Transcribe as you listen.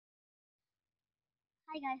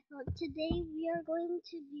Hi guys, so today we are going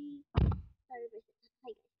to be sorry about this.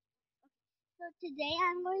 Hi guys. So today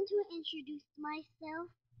I'm going to introduce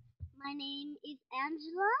myself. My name is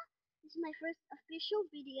Angela. This is my first official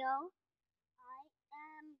video. I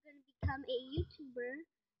am going to become a YouTuber,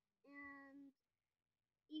 and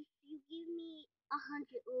if you give me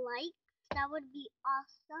 100 likes, that would be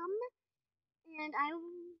awesome. And I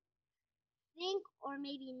think, or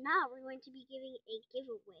maybe not, we're going to be giving a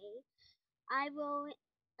giveaway. I will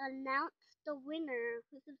announce the winner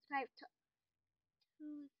who subscribes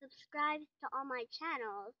to all my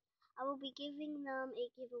channels. I will be giving them a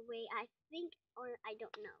giveaway, I think, or I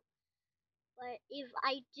don't know. But if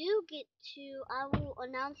I do get to, I will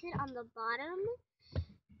announce it on the bottom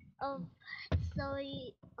of. So,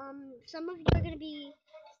 some of you are gonna be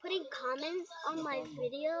putting comments on my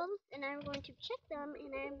videos, and I'm going to check them,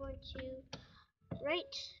 and I'm going to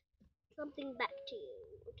write something back to you.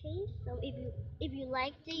 Okay? So if you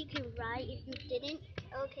liked it, you can write. If you didn't,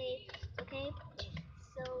 okay, okay.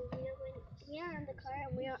 So we are in the car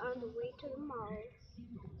and we are on the way to the mall.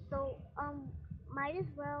 So might as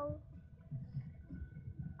well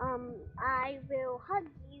I will hug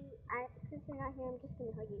you. Since you're not here, I'm just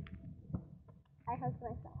gonna hug you. I hugged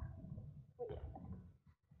myself. Wait.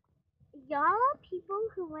 Y'all people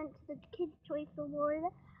who went to the Kids Choice Award,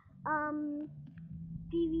 um,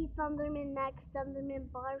 Phoebe Thunderman, Max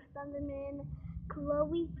Thunderman, Barb Thunderman,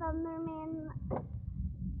 Chloe Thunderman,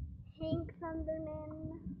 Hank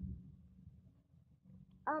Thunderman.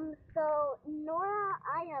 So Nora,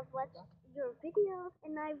 I have watched your videos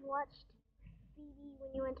and I've watched Phoebe when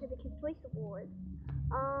you went to the Kids Choice Awards.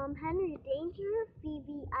 Henry Danger,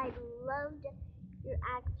 Phoebe, I loved your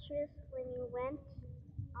actress when you went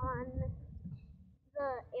on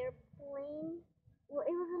the airplane. Well,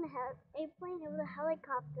 it wasn't a airplane, it was a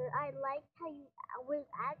helicopter. I liked how you was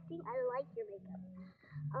acting. I liked your makeup.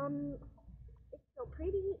 Um, it's so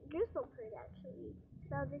pretty. You're so pretty, actually.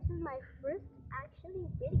 So this is my first actually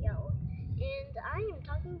video, and I am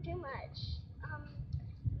talking too much. Um,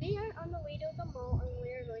 we are on the way to the mall, and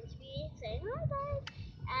we are going to be saying hi, guys.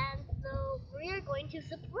 And so we are going to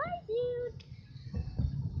surprise you.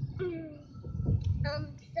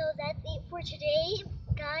 So that's it for today,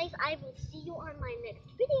 guys. I will see you on my next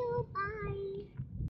video. Bye.